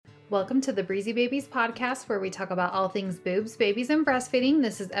Welcome to the Breezy Babies podcast, where we talk about all things boobs, babies, and breastfeeding.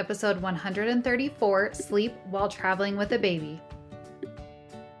 This is episode 134, Sleep While Traveling with a Baby.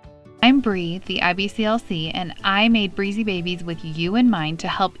 I'm Bree, the IBCLC, and I made Breezy Babies with you in mind to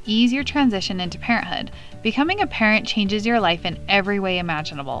help ease your transition into parenthood. Becoming a parent changes your life in every way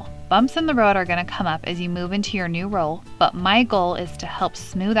imaginable. Bumps in the road are going to come up as you move into your new role, but my goal is to help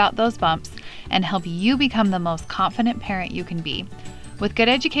smooth out those bumps and help you become the most confident parent you can be. With good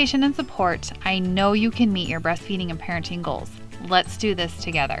education and support, I know you can meet your breastfeeding and parenting goals. Let's do this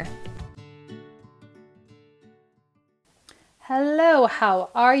together. Hello,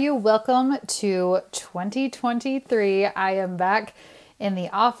 how are you? Welcome to 2023. I am back in the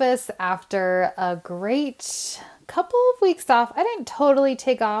office after a great couple of weeks off. I didn't totally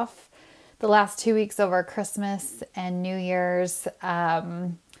take off the last 2 weeks over Christmas and New Year's,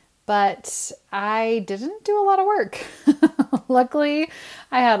 but I didn't do a lot of work. Luckily,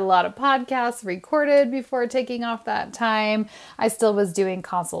 I had a lot of podcasts recorded before taking off that time. I still was doing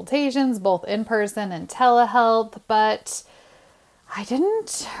consultations, both in person and telehealth, but I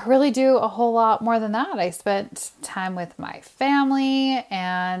didn't really do a whole lot more than that. I spent time with my family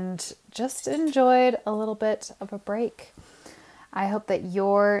and just enjoyed a little bit of a break. I hope that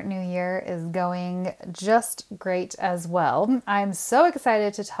your new year is going just great as well. I'm so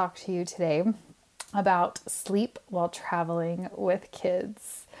excited to talk to you today about sleep while traveling with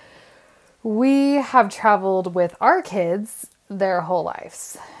kids. We have traveled with our kids their whole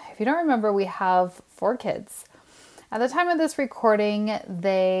lives. If you don't remember, we have 4 kids. At the time of this recording,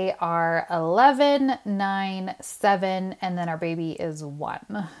 they are 11, 9, 7, and then our baby is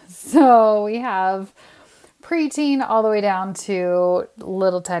 1. So we have preteen all the way down to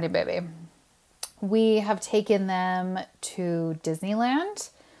little tiny baby. We have taken them to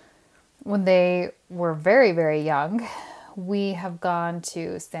Disneyland when they were very, very young. We have gone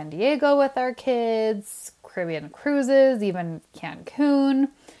to San Diego with our kids, Caribbean cruises, even Cancun.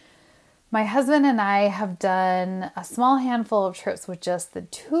 My husband and I have done a small handful of trips with just the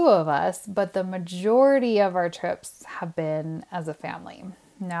 2 of us, but the majority of our trips have been as a family.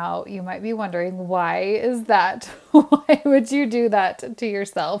 Now, you might be wondering, why is that? Why would you do that to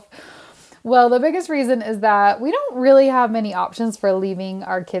yourself? Well, the biggest reason is that we don't really have many options for leaving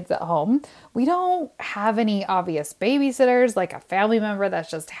our kids at home. We don't have any obvious babysitters, like a family member that's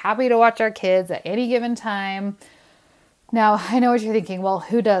just happy to watch our kids at any given time. Now, I know what you're thinking. Well,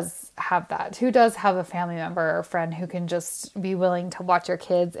 who does have that? Who does have a family member or friend who can just be willing to watch your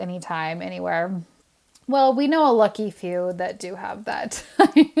kids anytime, anywhere? Well, we know a lucky few that do have that.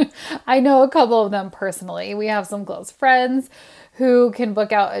 I know a couple of them personally. We have some close friends who can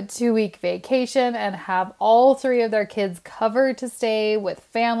book out a 2-week vacation and have all 3 of their kids covered to stay with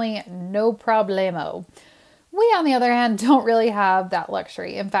family, no problemo. We, on the other hand, don't really have that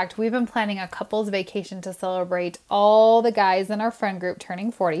luxury. In fact, we've been planning a couple's vacation to celebrate all the guys in our friend group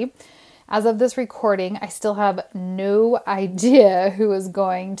turning 40. As of this recording, I still have no idea who is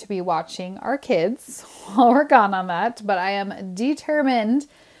going to be watching our kids while we're gone on that, but I am determined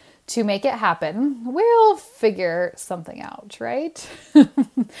to make it happen. We'll figure something out, right?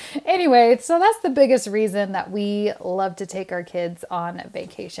 Anyway, so that's the biggest reason that we love to take our kids on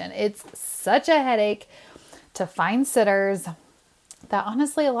vacation. It's such a headache to find sitters that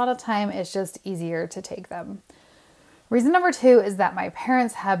honestly, a lot of time it's just easier to take them. Reason number 2 is that my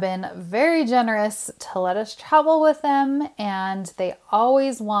parents have been very generous to let us travel with them, and they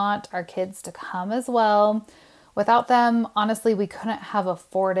always want our kids to come as well. Without them, honestly, we couldn't have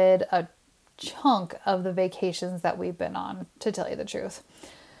afforded a chunk of the vacations that we've been on, to tell you the truth.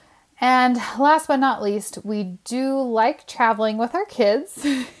 And last but not least, we do like traveling with our kids.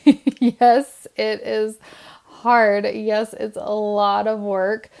 Yes, it is hard. Yes, it's a lot of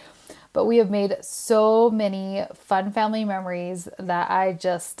work. But we have made so many fun family memories that I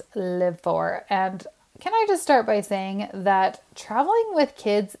just live for. And can I just start by saying that traveling with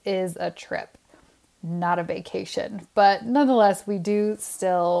kids is a trip, not a vacation. But nonetheless, we do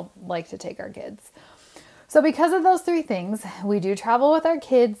still like to take our kids. So because of those 3 things, we do travel with our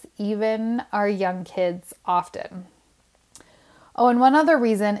kids, even our young kids, often. Oh, and one other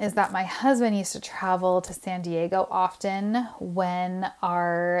reason is that my husband used to travel to San Diego often when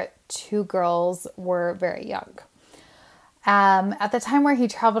our 2 girls were very young. At the time where he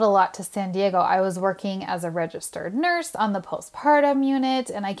traveled a lot to San Diego, I was working as a registered nurse on the postpartum unit,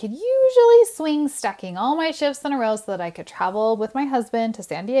 and I could usually swing stacking all my shifts in a row so that I could travel with my husband to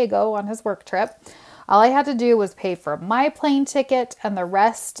San Diego on his work trip. All I had to do was pay for my plane ticket, and the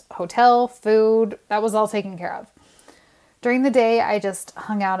rest, hotel, food, that was all taken care of. During the day, I just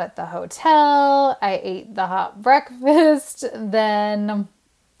hung out at the hotel. I ate the hot breakfast. Then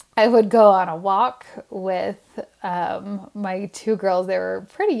I would go on a walk with my two girls. They were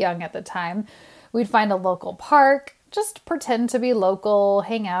pretty young at the time. We'd find a local park, just pretend to be local,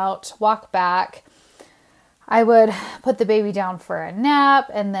 hang out, walk back. I would put the baby down for a nap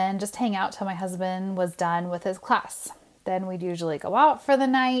and then just hang out till my husband was done with his class. Then we'd usually go out for the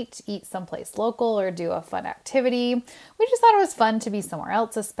night, eat someplace local, or do a fun activity. We just thought it was fun to be somewhere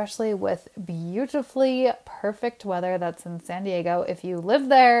else, especially with beautifully perfect weather that's in San Diego. If you live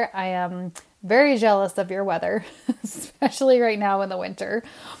there, I am very jealous of your weather, especially right now in the winter,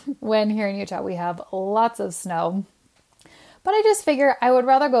 when here in Utah we have lots of snow. But I just figured I would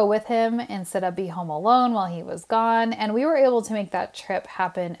rather go with him instead of be home alone while he was gone. And we were able to make that trip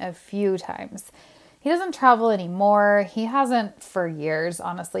happen a few times. He doesn't travel anymore. He hasn't for years,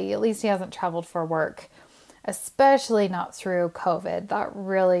 honestly. At least he hasn't traveled for work, especially not through COVID. That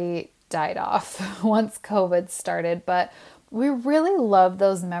really died off once COVID started. But we really love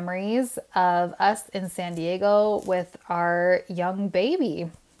those memories of us in San Diego with our young baby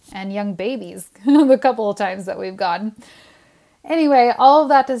and young babies the couple of times that we've gone. Anyway, all of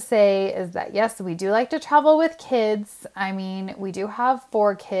that to say is that yes, we do like to travel with kids. I mean, we do have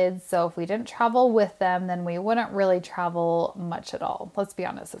 4 kids, so if we didn't travel with them, then we wouldn't really travel much at all. Let's be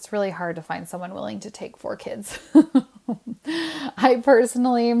honest, it's really hard to find someone willing to take 4 kids. I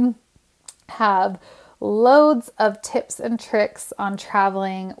personally have loads of tips and tricks on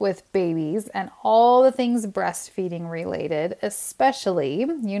traveling with babies and all the things breastfeeding related, especially,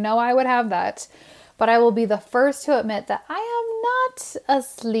 I would have that. But I will be the first to admit that I am not a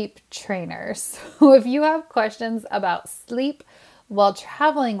sleep trainer. So if you have questions about sleep while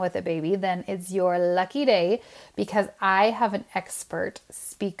traveling with a baby, then it's your lucky day because I have an expert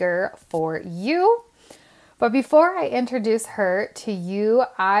speaker for you. But before I introduce her to you,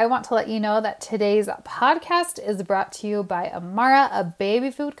 I want to let you know that today's podcast is brought to you by Amara, a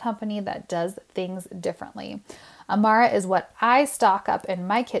baby food company that does things differently. Amara is what I stock up in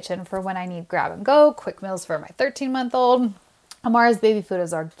my kitchen for when I need grab and go, quick meals for my 13-month-old. Amara's baby food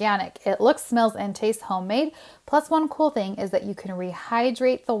is organic. It looks, smells, and tastes homemade. Plus, one cool thing is that you can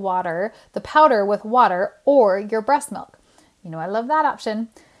rehydrate the powder with water or your breast milk. I love that option.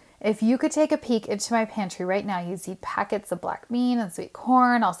 If you could take a peek into my pantry right now, you'd see packets of black bean and sweet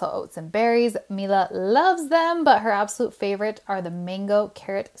corn, also oats and berries. Mila loves them, but her absolute favorite are the mango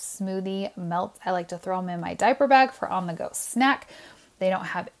carrot smoothie melts. I like to throw them in my diaper bag for on-the-go snack. They don't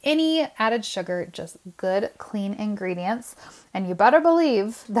have any added sugar, just good, clean ingredients. And you better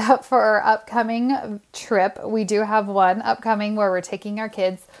believe that for our upcoming trip, we do have one upcoming where we're taking our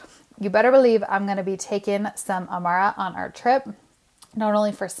kids. You better believe I'm going to be taking some Amara on our trip. Not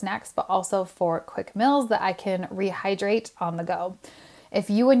only for snacks, but also for quick meals that I can rehydrate on the go. If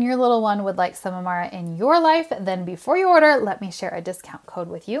you and your little one would like some Amara in your life, then before you order, let me share a discount code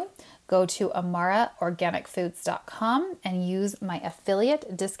with you. Go to amaraorganicfoods.com and use my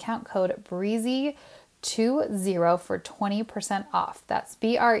affiliate discount code BREEZY20 for 20% off. That's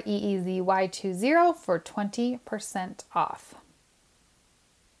BREEZY20 for 20% off.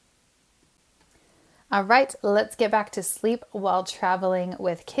 All right, let's get back to sleep while traveling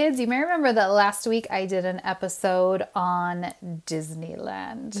with kids. You may remember that last week I did an episode on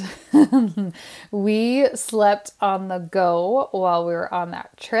Disneyland. We slept on the go while we were on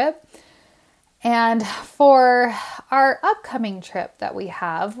that trip. And for our upcoming trip that we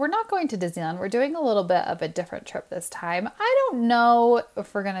have, we're not going to Disneyland. We're doing a little bit of a different trip this time. I don't know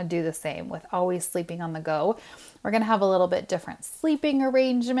if we're going to do the same with always sleeping on the go. We're going to have a little bit different sleeping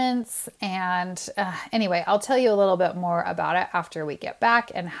arrangements. And anyway, I'll tell you a little bit more about it after we get back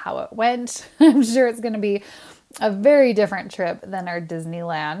and how it went. I'm sure it's going to be a very different trip than our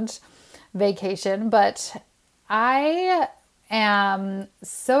Disneyland vacation, but I am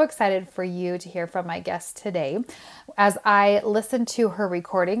so excited for you to hear from my guest today. As I listened to her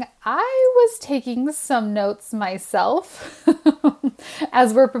recording, I was taking some notes myself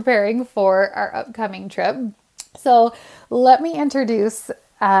as we're preparing for our upcoming trip. So let me introduce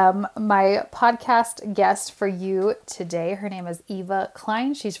my podcast guest for you today. Her name is Eva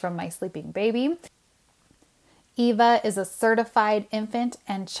Klein. She's from My Sleeping Baby. Eva is a certified infant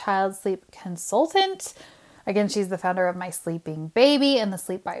and child sleep consultant. Again, she's the founder of My Sleeping Baby and the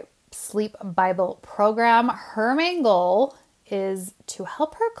Sleep Bible program. Her main goal is to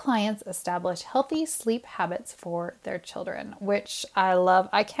help her clients establish healthy sleep habits for their children, which I love.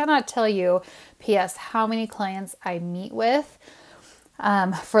 I cannot tell you, P.S., how many clients I meet with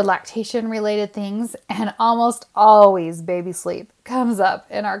for lactation related things, and almost always baby sleep comes up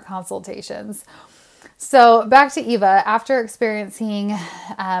in our consultations. So back to Eva,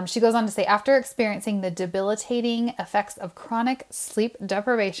 she goes on to say, after experiencing the debilitating effects of chronic sleep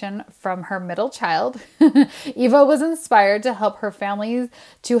deprivation from her middle child, Eva was inspired to help families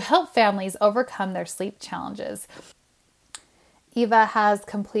overcome their sleep challenges. Eva has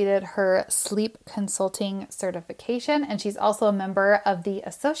completed her sleep consulting certification, and she's also a member of the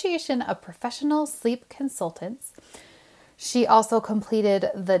Association of Professional Sleep Consultants. She also completed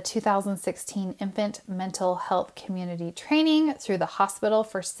the 2016 Infant Mental Health Community Training through the Hospital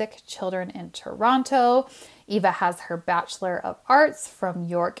for Sick Children in Toronto. Eva has her Bachelor of Arts from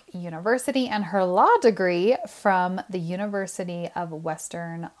York University and her law degree from the University of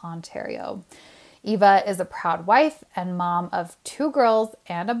Western Ontario. Eva is a proud wife and mom of 2 girls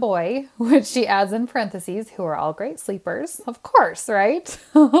and a boy, which she adds in parentheses, who are all great sleepers. Of course, right?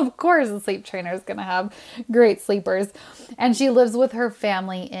 Of course, a sleep trainer is going to have great sleepers. And she lives with her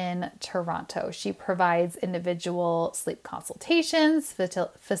family in Toronto. She provides individual sleep consultations,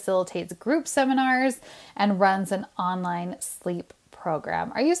 facilitates group seminars, and runs an online sleep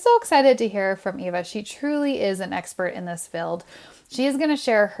program. Are you so excited to hear from Eva? She truly is an expert in this field. She is going to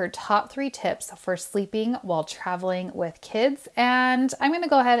share her top 3 tips for sleeping while traveling with kids, and I'm going to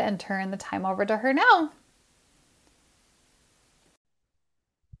go ahead and turn the time over to her now.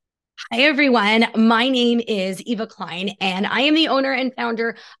 Hi, everyone. My name is Eva Klein, and I am the owner and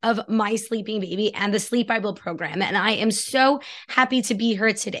founder of My Sleeping Baby and the Sleep Bible program. And I am so happy to be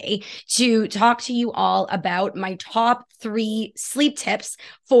here today to talk to you all about my top 3 sleep tips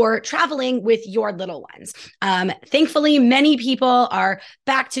for traveling with your little ones. Thankfully, many people are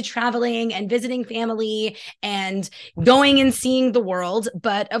back to traveling and visiting family and going and seeing the world.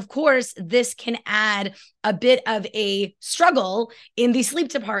 But of course, this can add a bit of a struggle in the sleep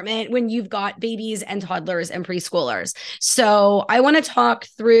department when you've got babies and toddlers and preschoolers. So I want to talk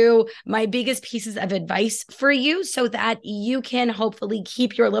through my biggest pieces of advice for you so that you can hopefully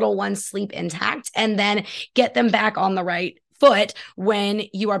keep your little one's sleep intact and then get them back on the right foot when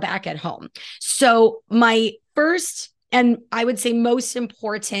you are back at home. So my first, and I would say most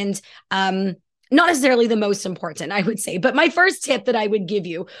important, not necessarily the most important, I would say, but my first tip that I would give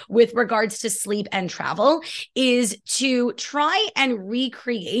you with regards to sleep and travel is to try and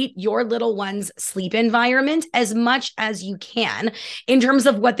recreate your little one's sleep environment as much as you can in terms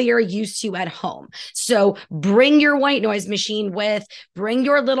of what they are used to at home. So bring your white noise machine bring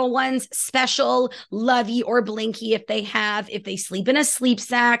your little one's special Lovey or Blinky if they sleep in a sleep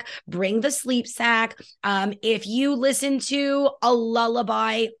sack, bring the sleep sack. If you listen to a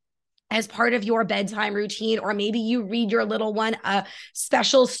lullaby as part of your bedtime routine, or maybe you read your little one a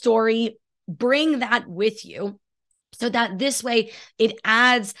special story, bring that with you so that this way it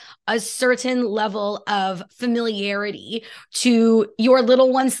adds a certain level of familiarity to your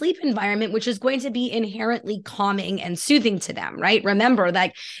little one's sleep environment, which is going to be inherently calming and soothing to them, right? Remember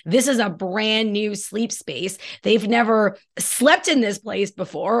that this is a brand new sleep space. They've never slept in this place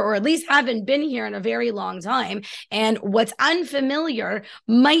before, or at least haven't been here in a very long time. And what's unfamiliar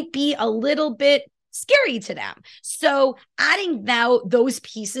might be a little bit scary to them. So adding those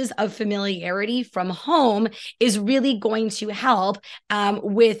pieces of familiarity from home is really going to help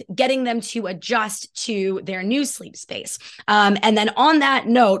with getting them to adjust to their new sleep space. And then on that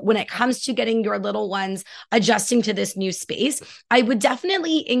note, when it comes to getting your little ones adjusting to this new space, I would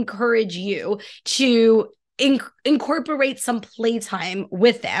definitely encourage you to incorporate some playtime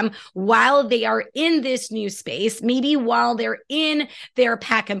with them while they are in this new space, maybe while they're in their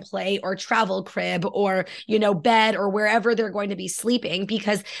pack and play or travel crib or, bed or wherever they're going to be sleeping,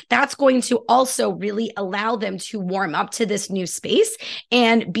 because that's going to also really allow them to warm up to this new space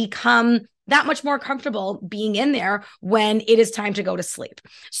and become that much more comfortable being in there when it is time to go to sleep.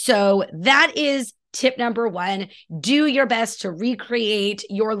 So that is tip number 1, do your best to recreate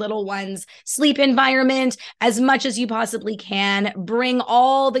your little one's sleep environment as much as you possibly can. Bring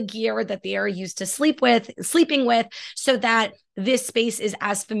all the gear that they are used to sleeping with, so that this space is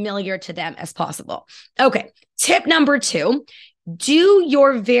as familiar to them as possible. Okay, tip number 2, do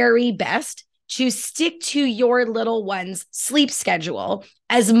your very best to stick to your little one's sleep schedule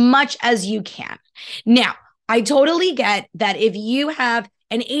as much as you can. Now, I totally get that if you have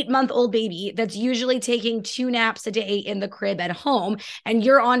an 8-month-old baby that's usually taking 2 naps a day in the crib at home and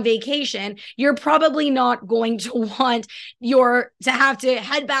you're on vacation, you're probably not going to want to have to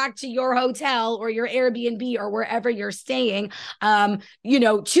head back to your hotel or your Airbnb or wherever you're staying, 2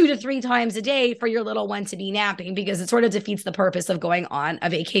 to 3 times a day for your little one to be napping, because it sort of defeats the purpose of going on a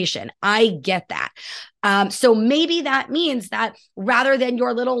vacation. I get that. So maybe that means that rather than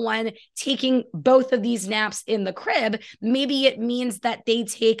your little one taking both of these naps in the crib, maybe it means that they they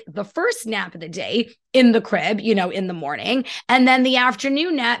take the first nap of the day in the crib, in the morning. And then the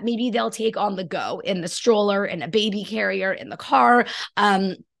afternoon nap, maybe they'll take on the go in the stroller, in a baby carrier, in the car.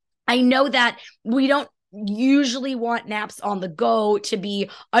 I know that we don't usually want naps on the go to be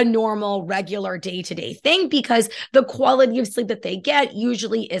a normal, regular day-to-day thing because the quality of sleep that they get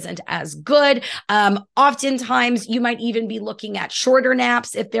usually isn't as good. Oftentimes, you might even be looking at shorter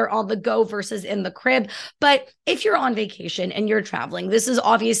naps if they're on the go versus in the crib. But if you're on vacation and you're traveling, this is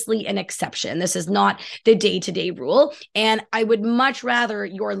obviously an exception. This is not the day-to-day rule. And I would much rather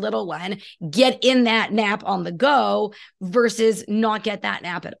your little one get in that nap on the go versus not get that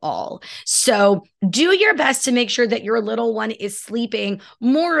nap at all. So do your best to make sure that your little one is sleeping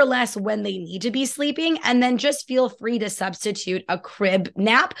more or less when they need to be sleeping, and then just feel free to substitute a crib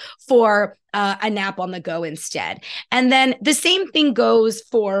nap for a nap on the go instead. And then the same thing goes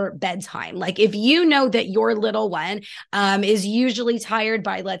for bedtime. Like if you know that your little one is usually tired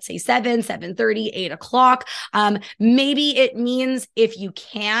by, let's say 7:30, 8 o'clock, maybe it means if you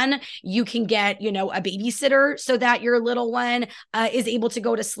can get, a babysitter so that your little one is able to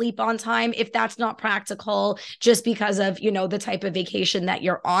go to sleep on time. If that's not practical, just because of, the type of vacation that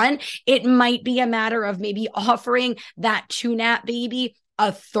you're on, it might be a matter of maybe offering that 2-nap baby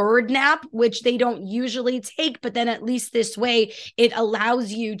a 3rd nap, which they don't usually take, but then at least this way it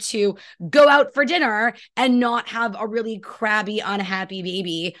allows you to go out for dinner and not have a really crabby, unhappy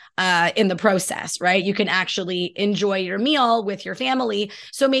baby in the process, right? You can actually enjoy your meal with your family.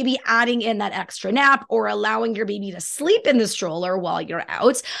 So maybe adding in that extra nap or allowing your baby to sleep in the stroller while you're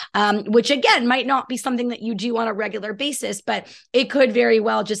out, which again might not be something that you do on a regular basis, but it could very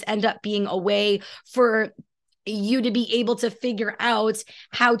well just end up being a way for you to be able to figure out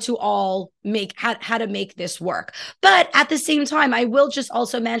how to make this work. But at the same time, I will just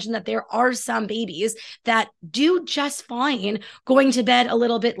also mention that there are some babies that do just fine going to bed a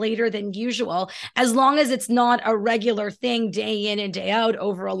little bit later than usual, as long as it's not a regular thing day in and day out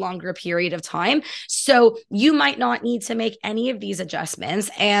over a longer period of time. So you might not need to make any of these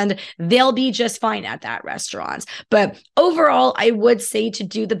adjustments and they'll be just fine at that restaurant. But overall, I would say to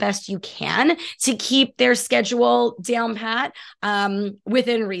do the best you can to keep their schedule down pat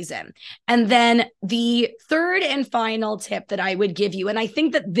within reason. And then the third and final tip that I would give you, and I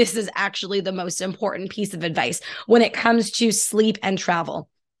think that this is actually the most important piece of advice when it comes to sleep and travel,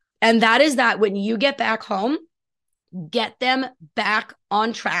 and that is that when you get back home, get them back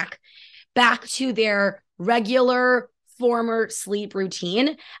on track, back to their regular former sleep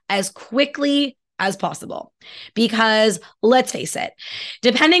routine as quickly as possible. Because let's face it,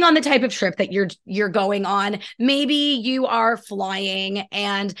 depending on the type of trip that you're going on, maybe you are flying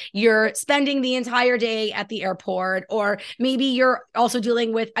and you're spending the entire day at the airport, or maybe you're also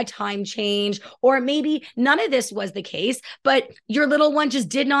dealing with a time change, or maybe none of this was the case, but your little one just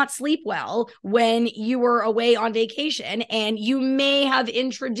did not sleep well when you were away on vacation, and you may have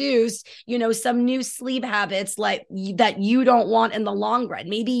introduced, some new sleep habits like that you don't want in the long run.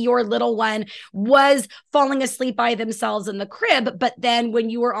 Maybe your little one was falling asleep by themselves in the crib, but then when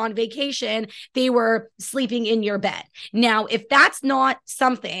you were on vacation, they were sleeping in your bed. Now, if that's not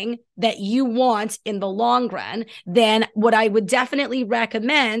something that you want in the long run, then what I would definitely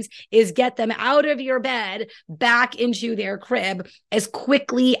recommend is get them out of your bed back into their crib as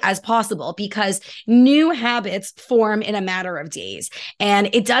quickly as possible, because new habits form in a matter of days. And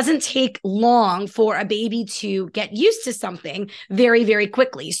it doesn't take long for a baby to get used to something very, very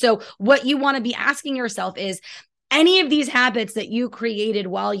quickly. So what you want to be asking yourself is, any of these habits that you created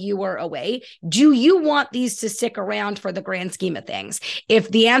while you were away, do you want these to stick around for the grand scheme of things? If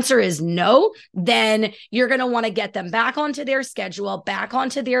the answer is no, then you're going to want to get them back onto their schedule, back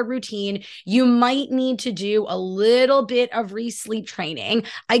onto their routine. You might need to do a little bit of re-sleep training,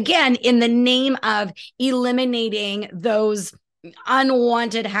 again, in the name of eliminating those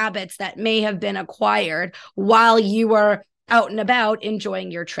unwanted habits that may have been acquired while you were out and about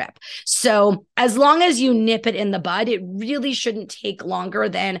enjoying your trip. So as long as you nip it in the bud, it really shouldn't take longer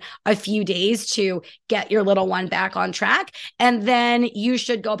than a few days to get your little one back on track. And then you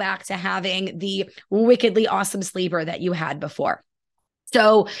should go back to having the wickedly awesome sleeper that you had before.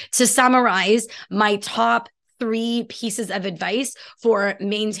 So to summarize, my top 3 pieces of advice for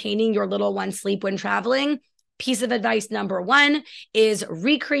maintaining your little one's sleep when traveling. Piece of advice number 1 is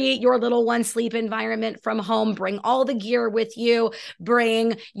recreate your little one sleep environment from home. Bring all the gear with you.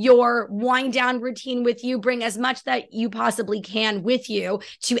 Bring your wind down routine with you. Bring as much that you possibly can with you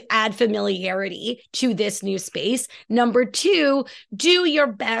to add familiarity to this new space. Number 2, do your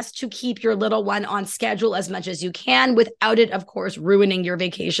best to keep your little one on schedule as much as you can without it, of course, ruining your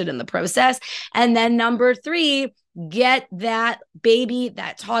vacation in the process. And then number 3, get that baby,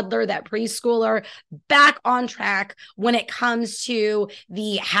 that toddler, that preschooler back on track when it comes to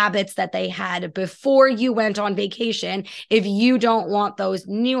the habits that they had before you went on vacation, if you don't want those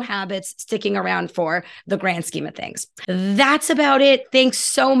new habits sticking around for the grand scheme of things. That's about it. Thanks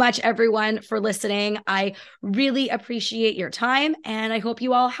so much, everyone, for listening. I really appreciate your time, and I hope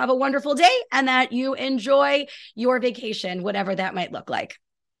you all have a wonderful day and that you enjoy your vacation, whatever that might look like.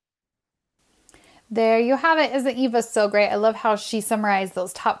 There you have it. Isn't Eva so great? I love how she summarized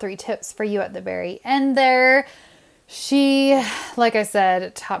those top 3 tips for you at the very end there. She, like I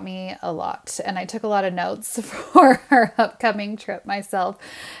said, taught me a lot, and I took a lot of notes for her upcoming trip myself.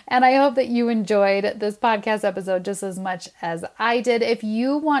 And I hope that you enjoyed this podcast episode just as much as I did. If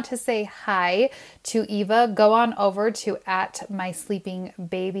you want to say hi to Eva, go on over to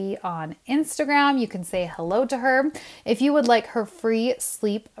 @mysleepingbaby on Instagram. You can say hello to her. If you would like her free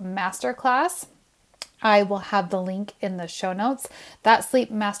sleep masterclass, I will have the link in the show notes. That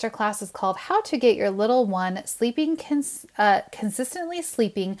sleep masterclass is called How to Get Your Little One Sleeping Consistently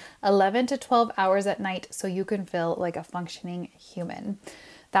Sleeping 11 to 12 hours at night so you can feel like a functioning human.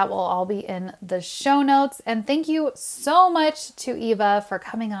 That will all be in the show notes. And thank you so much to Eva for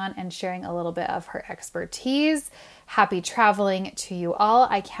coming on and sharing a little bit of her expertise. Happy traveling to you all.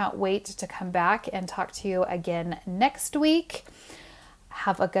 I can't wait to come back and talk to you again next week.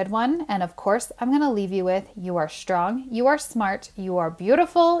 Have a good one. And of course, I'm going to leave you with, you are strong, you are smart, you are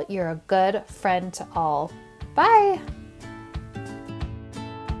beautiful, you're a good friend to all. Bye.